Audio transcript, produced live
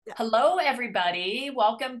Hello, everybody.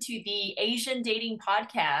 Welcome to the Asian Dating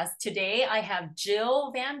Podcast. Today I have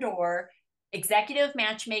Jill Vandor, executive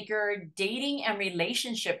matchmaker, dating and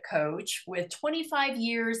relationship coach. With 25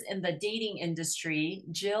 years in the dating industry,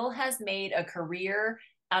 Jill has made a career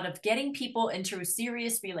out of getting people into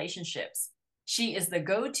serious relationships. She is the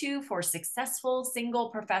go to for successful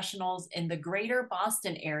single professionals in the greater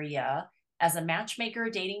Boston area as a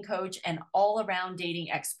matchmaker, dating coach, and all around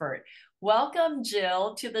dating expert. Welcome,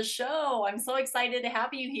 Jill, to the show. I'm so excited to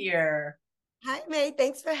have you here. Hi, May.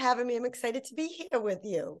 Thanks for having me. I'm excited to be here with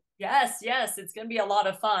you. Yes, it's going to be a lot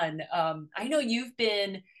of fun. I know you've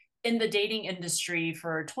been in the dating industry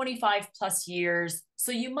for 25 plus years,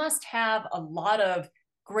 so you must have a lot of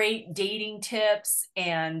great dating tips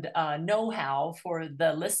and know-how for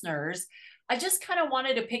the listeners. I just kind of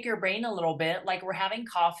wanted to pick your brain a little bit, like we're having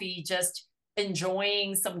coffee, just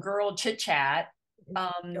enjoying some girl chit chat.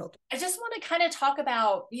 I just want to kind of talk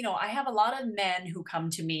about, I have a lot of men who come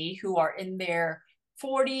to me who are in their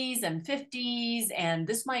 40s and 50s, and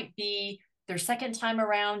this might be their second time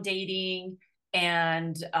around dating,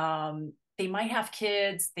 and they might have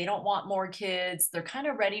kids. They don't want more kids. They're kind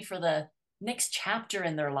of ready for the next chapter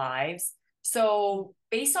in their lives. So,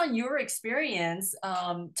 based on your experience,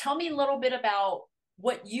 tell me a little bit about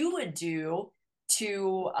what you would do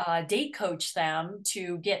to date coach them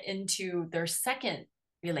to get into their second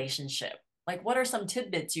relationship. Like, what are some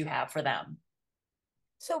tidbits you have for them?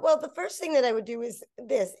 Well, the first thing that I would do is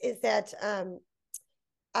that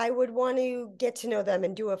I would want to get to know them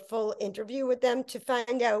and do a full interview with them to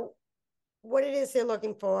find out what it is they're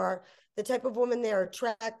looking for, the type of woman they're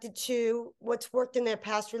attracted to, what's worked in their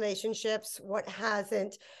past relationships, what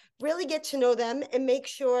hasn't. Really get to know them and make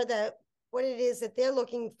sure that what it is that they're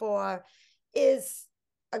looking for is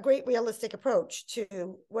a great realistic approach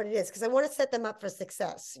to what it is, because I want to set them up for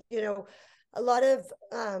success. A lot of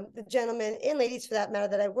the gentlemen and ladies, for that matter,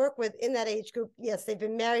 that I work with in that age group, yes, they've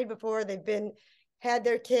been married before, they've been had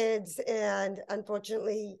their kids, and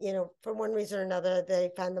unfortunately, for one reason or another,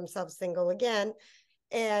 they find themselves single again.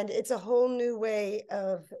 And it's a whole new way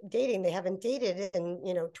of dating. They haven't dated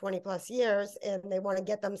in 20 plus years, and they want to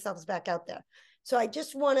get themselves back out there. So I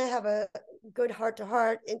just want to have a good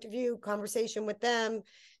heart-to-heart interview conversation with them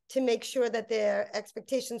to make sure that their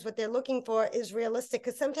expectations, what they're looking for, is realistic,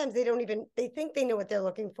 because sometimes they think they know what they're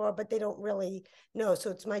looking for, but they don't really know. So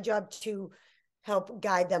it's my job to help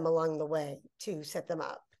guide them along the way to set them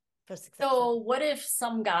up for success. So, what if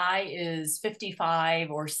some guy is 55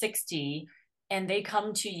 or 60 and they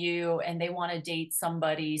come to you and they want to date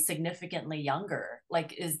somebody significantly younger?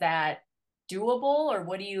 Like, is that doable, or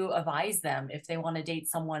what do you advise them if they want to date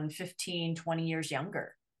someone 15, 20 years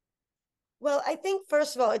younger? Well, I think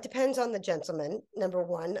first of all, it depends on the gentleman, number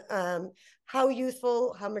one, how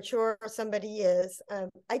youthful, how mature somebody is.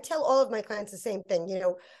 I tell all of my clients the same thing,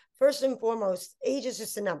 first and foremost, age is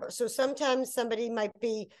just a number. So sometimes somebody might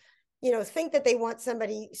be, think that they want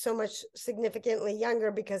somebody so much significantly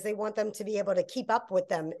younger because they want them to be able to keep up with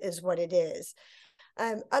them, is what it is.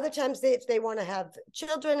 Other times, if they want to have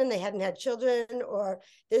children and they hadn't had children, or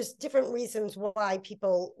there's different reasons why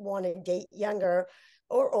people want to date younger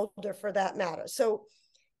or older, for that matter. So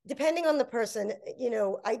depending on the person,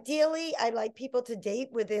 ideally, I like people to date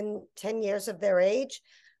within 10 years of their age.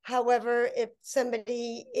 However, if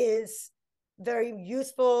somebody is very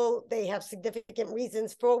youthful, they have significant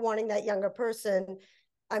reasons for wanting that younger person,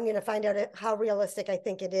 I'm going to find out how realistic I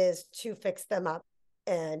think it is to fix them up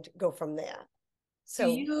and go from there. Do So,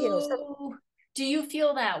 you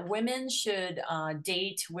feel that women should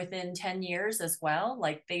date within 10 years as well?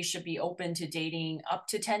 Like they should be open to dating up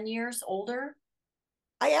to 10 years older?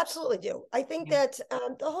 I absolutely do. I think Yeah.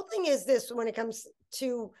 that the whole thing is this: when it comes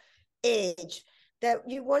to age, that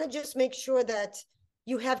you want to just make sure that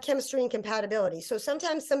you have chemistry and compatibility. So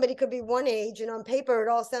sometimes somebody could be one age and on paper it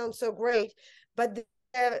all sounds so great, but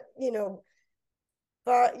they're,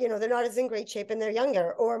 they're not as in great shape and they're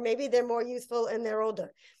younger, or maybe they're more youthful and they're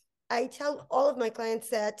older. I tell all of my clients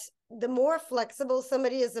that the more flexible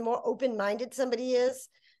somebody is, the more open-minded somebody is,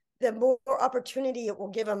 the more opportunity it will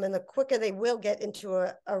give them, and the quicker they will get into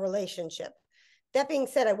a relationship. That being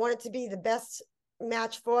said, I want it to be the best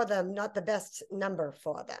match for them, not the best number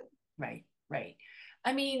for them. Right.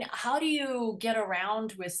 I mean, how do you get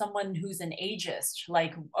around with someone who's an ageist,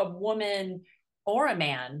 like a woman or a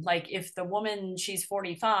man? Like if the woman, she's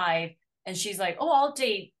 45 and she's like, "Oh, I'll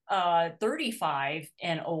date 35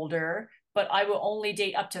 and older, but I will only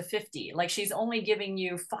date up to 50." Like she's only giving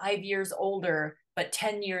you 5 years older but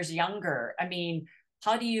 10 years younger. I mean,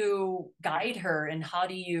 how do you guide her and how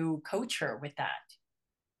do you coach her with that?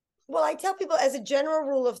 Well, I tell people as a general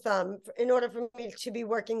rule of thumb, in order for me to be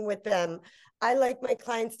working with them, I like my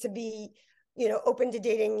clients to be, open to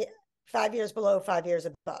dating 5 years below, 5 years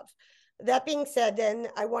above. That being said, then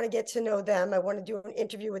I want to get to know them. I want to do an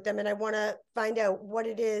interview with them, and I want to find out what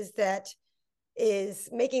it is that is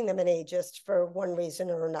making them an ageist for one reason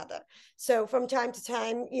or another. So from time to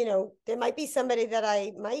time, there might be somebody that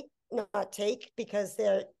I might not take because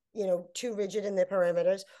they're, too rigid in their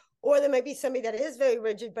parameters, or there might be somebody that is very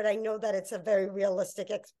rigid, but I know that it's a very realistic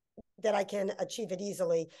that I can achieve it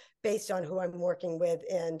easily based on who I'm working with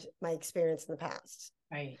and my experience in the past.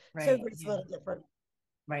 Right, So right. it's a Yeah. little different.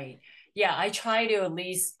 Right. Yeah, I try to at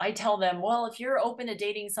least I tell them, well, if you're open to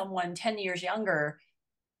dating someone 10 years younger,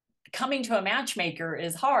 coming to a matchmaker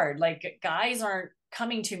is hard. Like guys aren't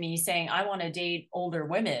coming to me saying I want to date older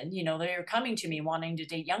women, they're coming to me wanting to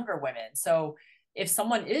date younger women. So if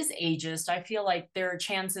someone is ageist, I feel like their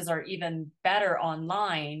chances are even better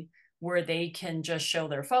online where they can just show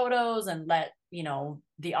their photos and let,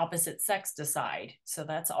 the opposite sex decide. So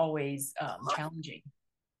that's always challenging.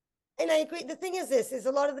 And I agree. The thing is, this is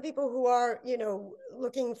a lot of the people who are,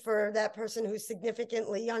 looking for that person who's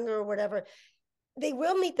significantly younger or whatever, they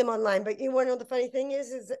will meet them online. But you want to know the funny thing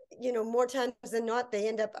is, more times than not, they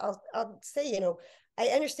end up, I'll say, I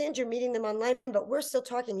understand you're meeting them online, but we're still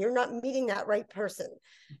talking. You're not meeting that right person.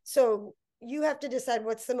 So you have to decide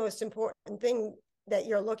what's the most important thing that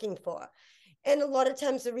you're looking for. And a lot of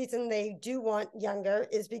times the reason they do want younger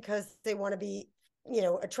is because they want to be,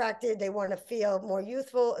 attracted. They want to feel more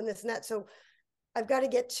youthful and this and that. So I've got to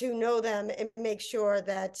get to know them and make sure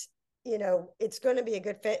that, it's going to be a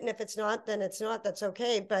good fit. And if it's not, then it's not, that's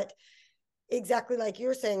okay. But exactly like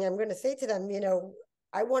you're saying, I'm going to say to them,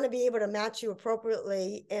 I want to be able to match you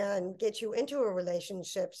appropriately and get you into a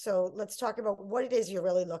relationship. So let's talk about what it is you're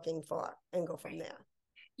really looking for and go from there.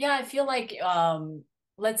 Yeah, I feel like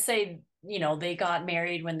let's say, they got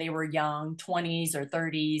married when they were young, 20s or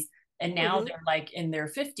 30s, and now Mm-hmm. they're like in their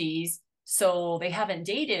 50s, so they haven't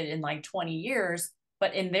dated in like 20 years,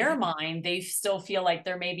 but in their mind they still feel like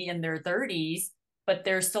they're maybe in their 30s, but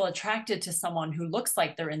they're still attracted to someone who looks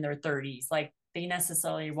like they're in their 30s. Like they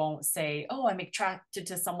necessarily won't say, "Oh, I'm attracted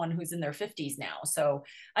to someone who's in their 50s now." So,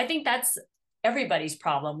 I think that's everybody's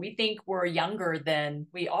problem. We think we're younger than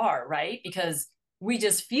we are, right? Because we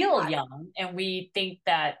just feel young and we think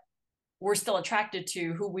that we're still attracted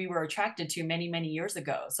to who we were attracted to many, many years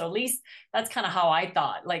ago. So at least that's kind of how I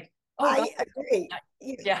thought. Like, oh God, I agree.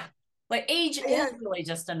 yeah. Like age I is have really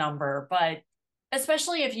just a number, but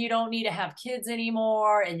especially if you don't need to have kids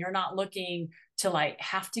anymore and you're not looking to like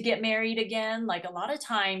have to get married again. Like a lot of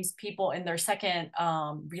times people in their second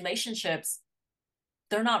relationships,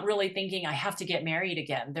 they're not really thinking I have to get married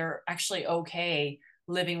again. They're actually okay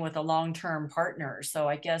living with a long-term partner. So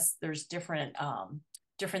I guess there's different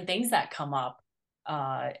things that come up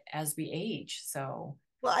as we age. So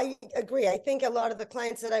Well, I agree. I think a lot of the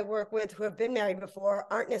clients that I work with who have been married before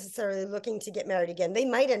aren't necessarily looking to get married again. They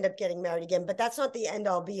might end up getting married again, but that's not the end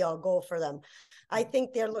all be all goal for them. I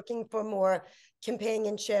think they're looking for more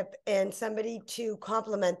companionship and somebody to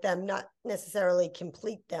complement them, not necessarily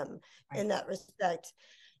complete them right. in that respect.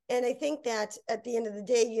 And I think that at the end of the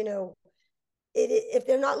day, if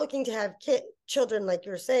they're not looking to have children, like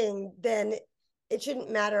you're saying, then it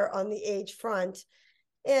shouldn't matter on the age front.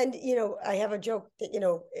 And, I have a joke that,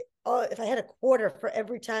 if I had a quarter for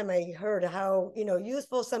every time I heard how,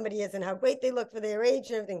 youthful somebody is and how great they look for their age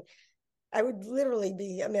and everything, I would literally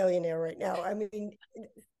be a millionaire right now. I mean,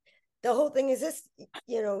 the whole thing is this,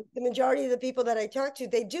 the majority of the people that I talk to,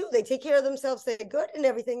 they take care of themselves, they're good and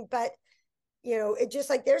everything, but it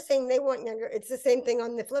just like they're saying they want younger. It's the same thing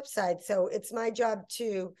on the flip side. So it's my job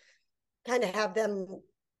to kind of have them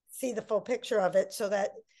see the full picture of it so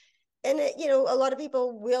that, and it, a lot of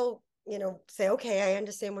people will, say, okay, I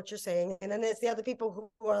understand what you're saying. And then there's the other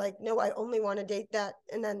people who are like, no, I only want to date that.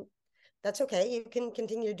 And then that's okay. You can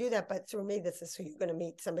continue to do that. But through me, this is who you're going to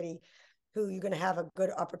meet, somebody who you're going to have a good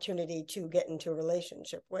opportunity to get into a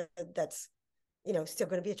relationship with that's, still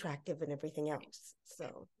going to be attractive and everything else.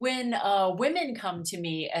 So When women come to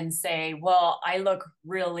me and say, well, I look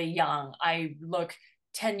really young, I look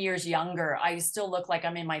 10 years younger, I still look like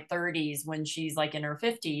I'm in my 30s when she's like in her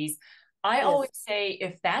 50s. I yes. always say,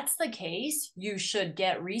 if that's the case, you should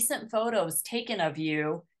get recent photos taken of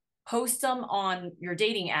you, post them on your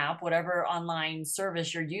dating app, whatever online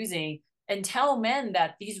service you're using, and tell men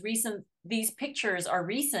that these pictures are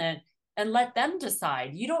recent and let them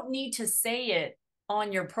decide. You don't need to say it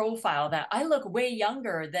on your profile that I look way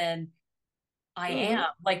younger than I am.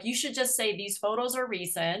 Mm-hmm. Like you should just say these photos are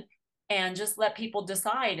recent and just let people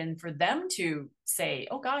decide, and for them to say,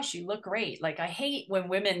 oh gosh, you look great. Like, I hate when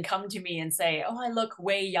women come to me and say, oh, I look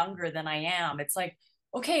way younger than I am. It's like,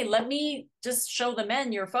 okay, let me just show the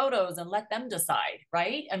men your photos and let them decide,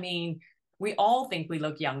 right? I mean, we all think we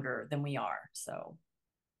look younger than we are. So,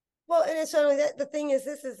 Well, and it's only that the thing is,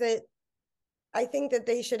 this is that I think that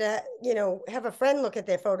they should, have a friend look at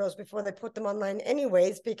their photos before they put them online,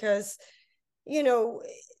 anyways, because, you know,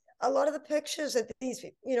 a lot of the pictures that these,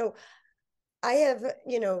 I have,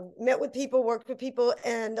 met with people, worked with people,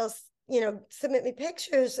 and they'll, submit me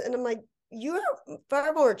pictures, and I'm like, you're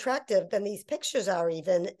far more attractive than these pictures are,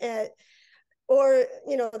 even, or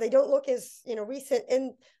they don't look as recent,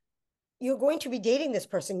 and you're going to be dating this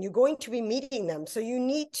person, you're going to be meeting them, so you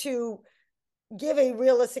need to give a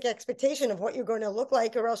realistic expectation of what you're going to look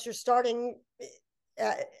like, or else you're starting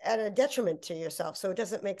at a detriment to yourself. So it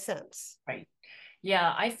doesn't make sense. right.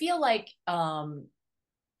 Yeah, I feel like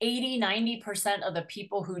 80-90% of the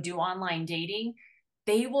people who do online dating,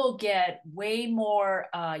 they will get way more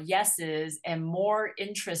yeses and more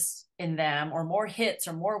interest in them, or more hits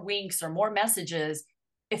or more winks or more messages,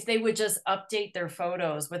 if they would just update their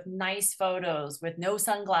photos with nice photos, with no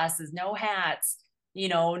sunglasses, no hats,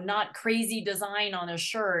 not crazy design on a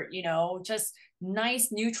shirt, just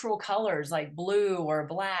nice neutral colors like blue or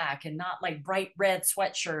black, and not like bright red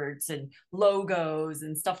sweatshirts and logos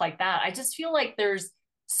and stuff like that. I just feel like there's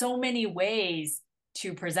so many ways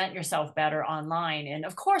to present yourself better online. And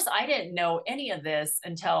of course, I didn't know any of this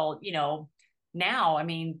until, now. I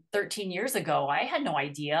mean, 13 years ago, I had no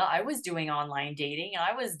idea. I was doing online dating and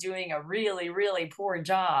I was doing a really, really poor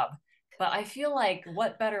job. But I feel like,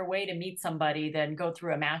 what better way to meet somebody than go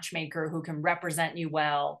through a matchmaker who can represent you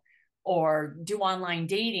well, or do online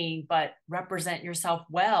dating, but represent yourself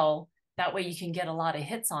well. That way you can get a lot of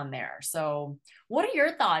hits on there. So what are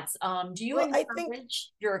your thoughts? Do you Well, I think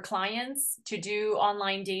encourage your clients to do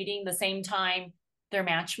online dating the same time they're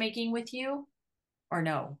matchmaking with you, or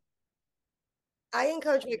no? I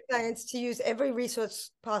encourage my clients to use every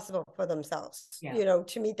resource possible for themselves, Yeah.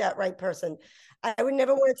 to meet that right person. I would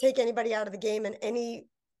never want to take anybody out of the game in any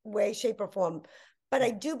way, shape, or form. But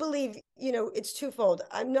I do believe, it's twofold.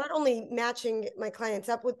 I'm not only matching my clients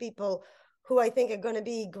up with people who I think are going to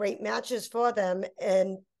be great matches for them,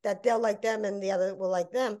 and that they'll like them and the other will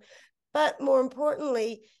like them. But more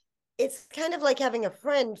importantly, it's kind of like having a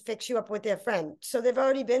friend fix you up with their friend. So they've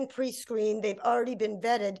already been pre-screened, they've already been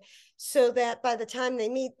vetted, so that by the time they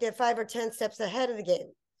meet, they're 5 or 10 steps ahead of the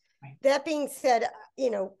game. Right. That being said,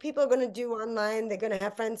 people are going to do online, they're going to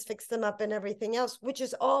have friends fix them up and everything else, which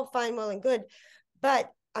is all fine, well, and good.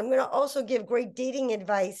 But I'm going to also give great dating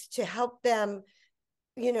advice to help them,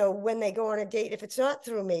 when they go on a date, if it's not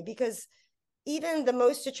through me, because even the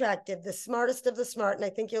most attractive, the smartest of the smart, and I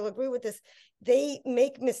think you'll agree with this, they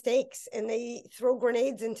make mistakes and they throw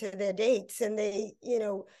grenades into their dates, and they,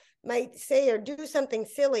 might say or do something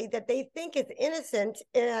silly that they think is innocent,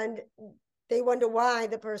 and they wonder why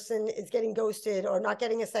the person is getting ghosted or not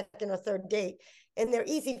getting a second or third date. And they're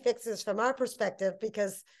easy fixes from our perspective,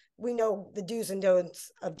 because we know the do's and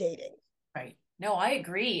don'ts of dating. Right. No, I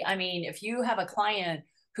agree. I mean, if you have a client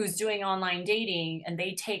who's doing online dating and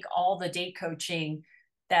they take all the date coaching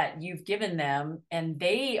that you've given them, and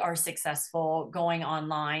they are successful going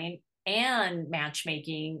online and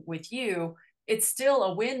matchmaking with you, it's still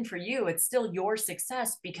a win for you. It's still your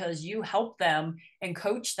success because you helped them and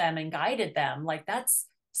coached them and guided them. Like, that's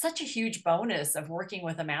such a huge bonus of working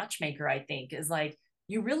with a matchmaker, I think, is like,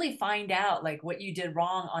 you really find out like what you did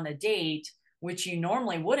wrong on a date, which you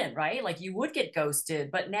normally wouldn't, right? Like, you would get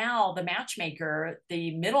ghosted, but now the matchmaker,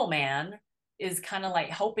 the middleman, is kind of like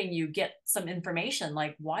helping you get some information,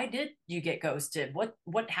 like, why did you get ghosted?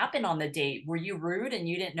 What happened on the date? Were you rude and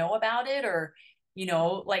you didn't know about it? Or,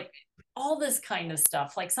 like, all this kind of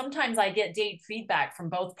stuff. Like, sometimes I get date feedback from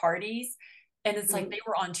both parties, and it's like Mhm. they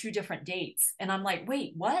were on two different dates, and I'm like,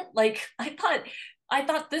 wait, what? Like, I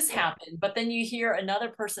thought this happened, but then you hear another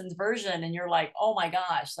person's version and you're like, oh my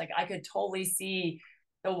gosh, like, I could totally see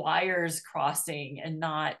the wires crossing and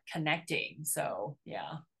not connecting. So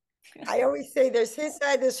yeah. I always say there's his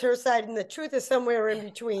side, there's her side, and the truth is somewhere in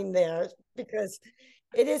between there, because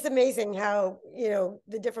it is amazing how,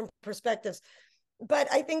 the different perspectives. But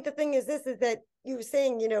I think the thing is this, is that you were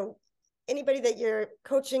saying, anybody that you're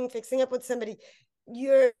coaching, fixing up with somebody,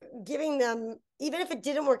 you're giving them, even if it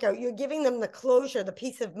didn't work out, you're giving them the closure, the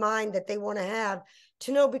peace of mind that they want to have,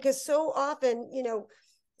 to know, because so often,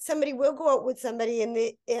 somebody will go out with somebody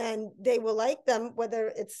and they will like them,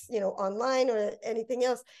 whether it's, online or anything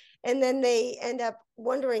else. And then they end up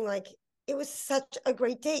wondering, like, it was such a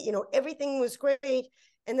great date, everything was great.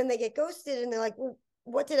 And then they get ghosted and they're like, well,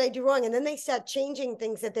 what did I do wrong? And then they start changing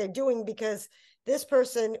things that they're doing because this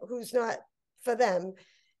person who's not for them,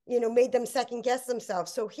 made them second guess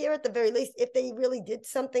themselves. So here at the very least, if they really did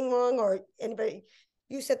something wrong, or anybody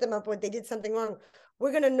you set them up with, they did something wrong,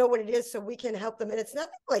 we're going to know what it is so we can help them. And it's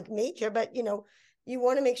nothing like major, but you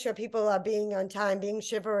want to make sure people are being on time, being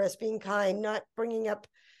chivalrous, being kind, not bringing up,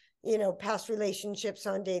 past relationships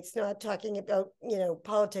on dates, not talking about,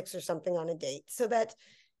 politics or something on a date, so that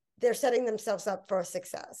they're setting themselves up for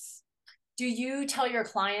success. Do you tell your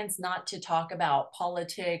clients not to talk about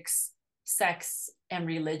politics, sex, and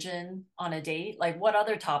religion on a date? Like, what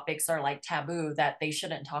other topics are like taboo that they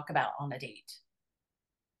shouldn't talk about on a date?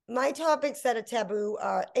 My topics that are taboo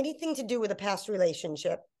are anything to do with a past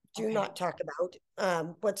relationship. Do Okay. not talk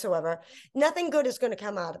about whatsoever. Nothing good is going to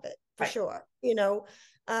come out of it for Right. sure.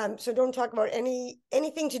 So don't talk about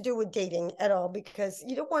anything to do with dating at all, because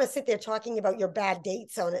you don't want to sit there talking about your bad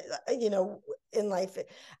dates on it. In life,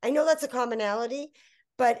 I know that's a commonality,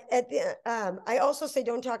 but I also say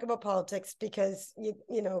don't talk about politics, because you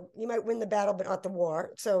might win the battle but not the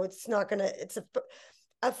war. So it's not gonna. It's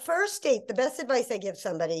a first date. The best advice I give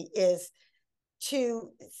somebody is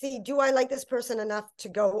to see, do I like this person enough to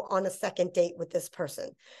go on a second date with this person?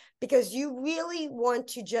 Because you really want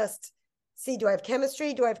to just see, do I have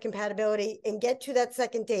chemistry? Do I have compatibility? And get to that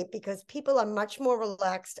second date, because people are much more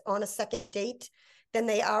relaxed on a second date than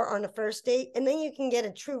they are on a first date. And then you can get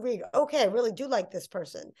a true read. Okay, I really do like this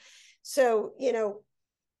person. So,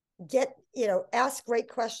 ask great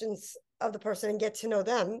questions of the person and get to know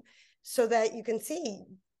them, so that you can see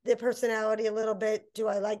their personality a little bit. Do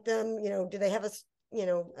I like them? Do they have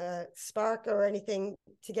a spark or anything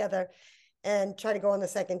together? And try to go on the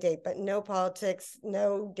second date, but no politics,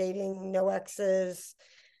 no dating, no exes.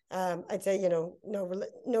 I'd say, no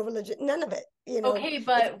religion, none of it. Okay,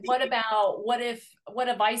 but what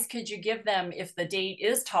advice could you give them if the date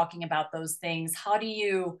is talking about those things? How do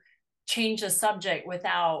you change the subject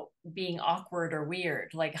without being awkward or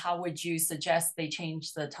weird? Like, how would you suggest they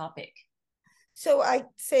change the topic? So I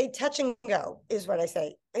say touch and go is what I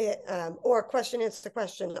say, or question answer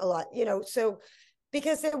question a lot. So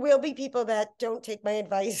because there will be people that don't take my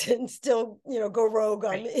advice and still, go rogue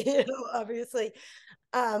on Right. me, obviously.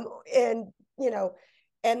 Um, and, you know,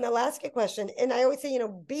 and they'll ask a question. And I always say,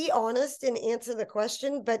 be honest and answer the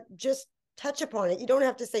question, but just touch upon it. You don't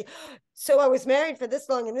have to say, so I was married for this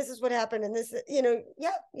long and this is what happened. And this,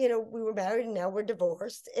 yeah, we were married and now we're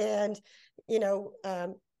divorced. And, you know,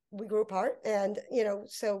 um, we grew apart. And,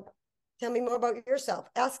 so tell me more about yourself.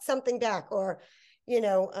 Ask something back. Or,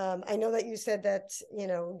 I know that you said that,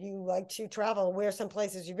 you like to travel. Where some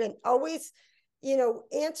places you've been? Always,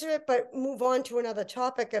 answer it, but move on to another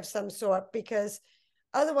topic of some sort, because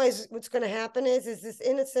otherwise what's going to happen is this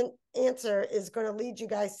innocent answer is going to lead you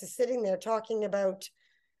guys to sitting there talking about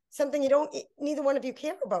something neither one of you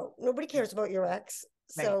care about. Nobody cares about your ex.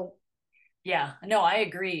 Right. So Yeah, no, I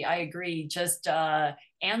agree. I agree. Just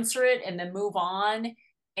answer it and then move on.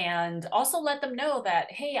 And also let them know that,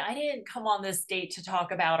 hey, I didn't come on this date to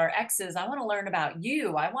talk about our exes. I want to learn about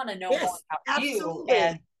you. I want to know more yes, about you. And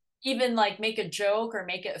absolutely. even like make a joke or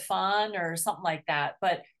make it fun or something like that.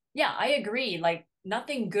 But yeah, I agree. Like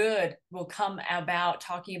nothing good will come about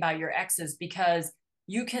talking about your exes, because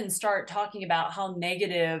you can start talking about how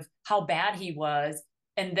negative, how bad he was.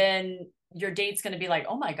 And then your date's going to be like,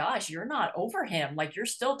 oh my gosh, you're not over him. Like you're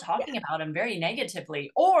still Yeah. talking about him very negatively.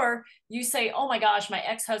 Or you say, oh my gosh, my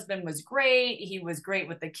ex-husband was great. He was great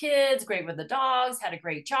with the kids, great with the dogs, had a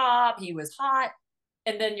great job. He was hot.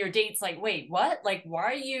 And then your date's like, wait, what? Like, why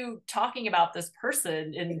are you talking about this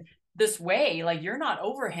person in this way? Like you're not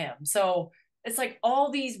over him. So it's like all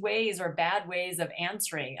these ways are bad ways of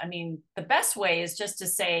answering. I mean, the best way is just to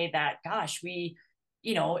say that, gosh, we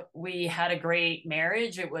had a great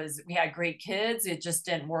marriage. We had great kids. It just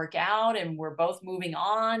didn't work out and we're both moving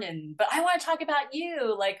on. But I want to talk about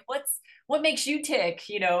you. Like, what makes you tick?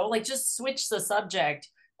 Like just switch the subject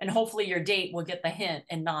and hopefully your date will get the hint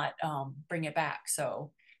and not bring it back.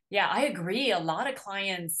 So yeah, I agree. A lot of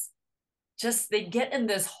clients just, they get in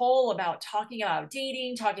this hole about talking about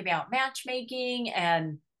dating, talking about matchmaking,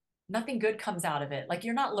 and nothing good comes out of it. Like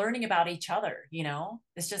you're not learning about each other.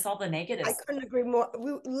 It's just all the I negatives. couldn't agree more.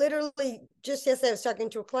 We literally just yesterday I was talking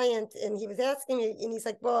to a client and he was asking me, and he's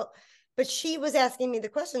like, well, but she was asking me the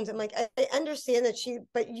questions. I'm like, I understand that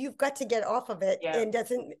but you've got to get off of it. Yeah. And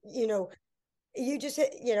doesn't, you just,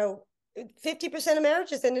 50% of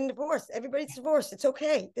marriages end in divorce. Everybody's divorced. It's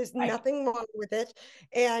okay. There's Right. nothing wrong with it.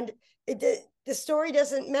 And the story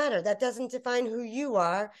doesn't matter. That doesn't define who you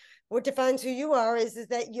are. What defines who you are is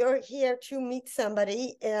that you're here to meet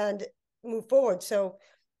somebody and move forward. So,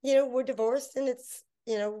 we're divorced and it's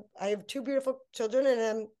I have two beautiful children and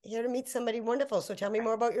I'm here to meet somebody wonderful. So tell me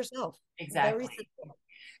more about yourself. Very Exactly. simple.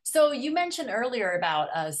 So you mentioned earlier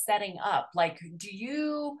about setting up. Like,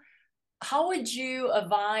 how would you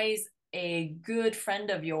advise a good friend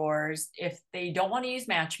of yours if they don't want to use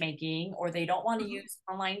matchmaking or they don't want to Mhm. use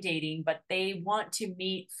online dating, but they want to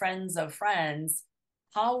meet friends of friends?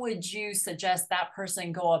 How would you suggest that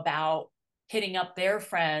person go about hitting up their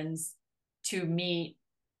friends to meet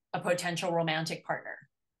a potential romantic partner?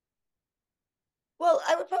 Well,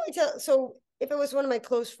 I would probably so if it was one of my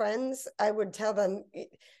close friends, I would tell them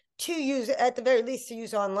to use, at the very least, to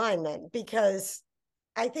use online then, because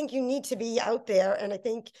I think you need to be out there. And I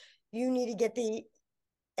think you need to get the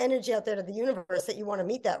energy out there to the universe that you want to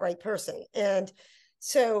meet that right person. And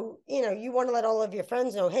so, you want to let all of your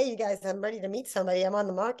friends know, hey, you guys, I'm ready to meet somebody. I'm on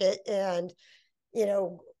the market. And, you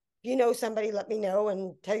know, somebody, let me know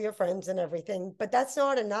and tell your friends and everything. But that's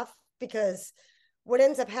not enough, because what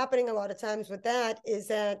ends up happening a lot of times with that is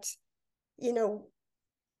that, you know,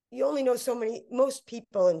 you only know so many, most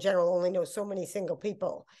people in general only know so many single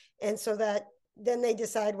people. And so that then they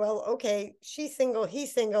decide, well, okay, she's single,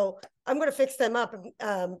 he's single, I'm going to fix them up.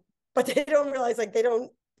 But they don't realize, like,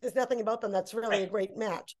 there's nothing about them that's really Right. a great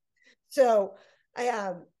match. So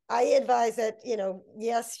I advise that,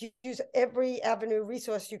 yes, you use every avenue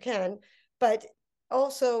resource you can, but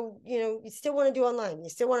also, you still want to do online. You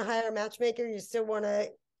still want to hire a matchmaker. You still want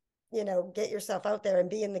to, get yourself out there and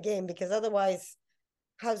be in the game, because otherwise,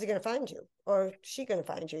 how's he going to find you, or she going to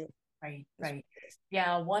find you? Right, right.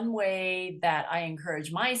 Yeah, one way that I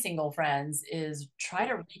encourage my single friends is try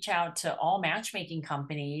to reach out to all matchmaking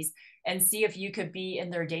companies and see if you could be in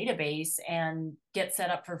their database and get set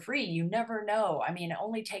up for free. You never know. I mean, it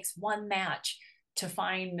only takes one match to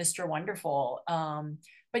find Mr. Wonderful.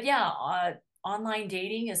 But yeah, online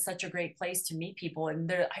dating is such a great place to meet people.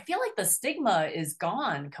 And I feel like the stigma is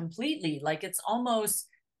gone completely. Like it's almost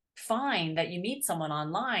fine that you meet someone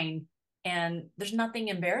online and there's nothing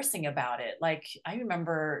embarrassing about it. Like I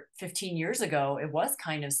remember 15 years ago, it was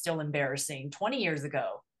kind of still embarrassing. 20 years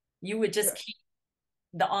ago, you would just Yeah. keep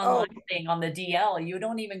the Oh, online thing on the DL. You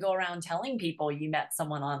don't even go around telling people you met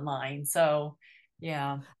someone online. So,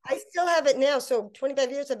 yeah. I still have it now. So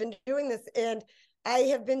 25 years I've been doing this, and I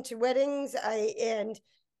have been to weddings. And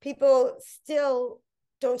people still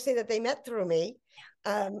don't say that they met through me.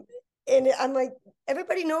 And I'm like,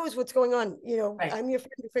 everybody knows what's going on. Right. I'm your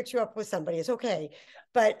friend to fix you up with somebody. It's okay.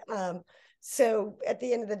 But so at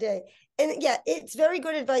the end of the day, and yeah, it's very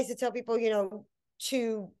good advice to tell people,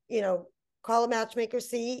 to, call a matchmaker,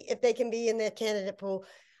 see if they can be in their candidate pool.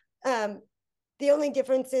 Um, the only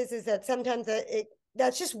difference is that sometimes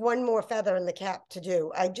that's just one more feather in the cap to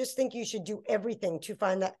do. I just think you should do everything to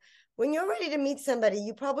find that. When you're ready to meet somebody,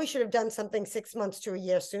 you probably should have done something 6 months to a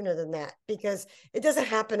year sooner than that, because it doesn't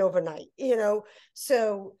happen overnight.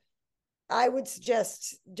 So I would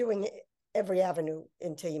suggest doing every avenue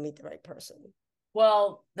until you meet the right person.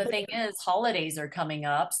 Well, the But thing is, holidays are coming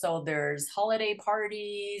up. So there's holiday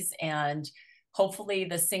parties, and hopefully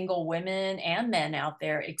the single women and men out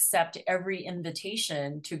there accept every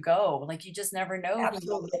invitation to go. Like you just never know who you'll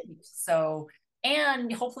absolutely. meet. So,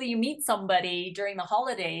 and hopefully you meet somebody during the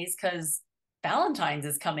holidays because Valentine's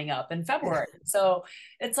is coming up in February. So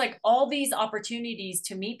it's like all these opportunities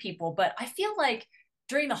to meet people. But I feel like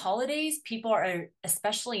during the holidays, people are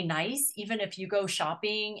especially nice, even if you go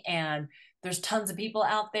shopping and there's tons of people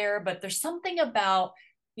out there, but there's something about,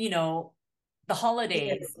 you know, the Yeah.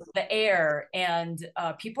 holidays, the air, and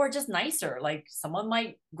people are just nicer. Like someone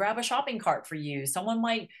might grab a shopping cart for you, someone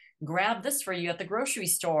might grab this for you at the grocery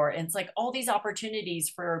store. And it's like all these opportunities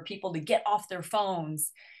for people to get off their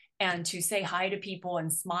phones and to say hi to people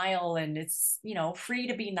and smile. And it's, free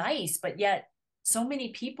to be nice, but yet so many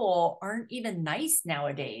people aren't even nice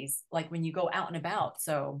nowadays, like when you go out and about.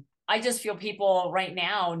 So I just feel people right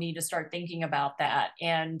now need to start thinking about that.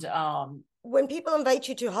 And When people invite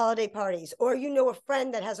you to holiday parties, or a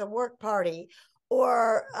friend that has a work party,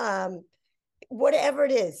 or whatever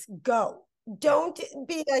it is, go. yeah, Don't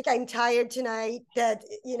be like, I'm tired tonight, that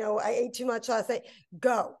I ate too much last night.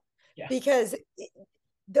 Go. yeah, Because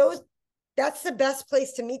those that's the best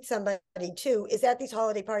place to meet somebody too, is at these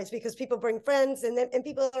holiday parties, because people bring friends, and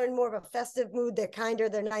people are in more of a festive mood. They're kinder,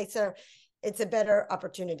 they're nicer. It's a better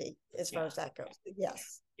opportunity as far yeah. as that goes.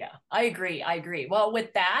 Yes. Yeah, I agree. I agree. Well,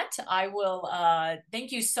 with that, I will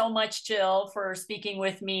thank you so much, Jill, for speaking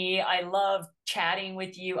with me. I love chatting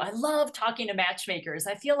with you. I love talking to matchmakers.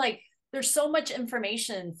 I feel like there's so much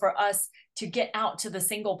information for us to get out to the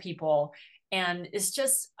single people. And it's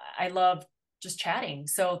just, I love just chatting.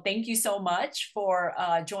 So thank you so much for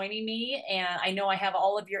joining me. And I know I have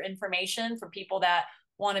all of your information for people that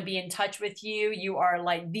want to be in touch with you. You are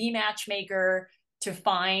like the matchmaker to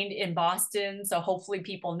find in Boston. So hopefully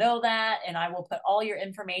people know that. And I will put all your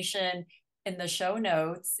information in the show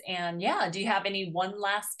notes. And yeah, do you have any one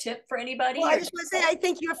last tip for anybody? Well, I just want to say, I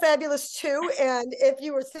think you're fabulous too. And if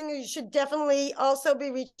you were single, you should definitely also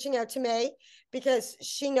be reaching out to May because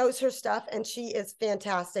she knows her stuff and she is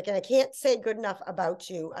fantastic. And I can't say good enough about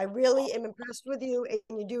you. I really am impressed with you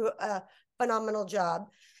and you do a phenomenal job.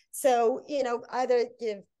 So, you know, either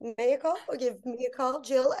give May a call or give me a call,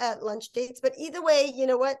 Jill, at Lunch Dates. But either way, you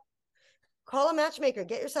know what? Call a matchmaker,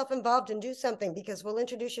 get yourself involved and do something because we'll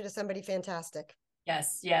introduce you to somebody fantastic.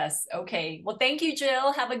 Yes, yes. Okay. Well, thank you,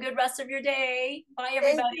 Jill. Have a good rest of your day. Bye,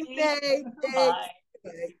 Thank you, everybody. May. Thanks. Bye.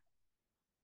 Bye.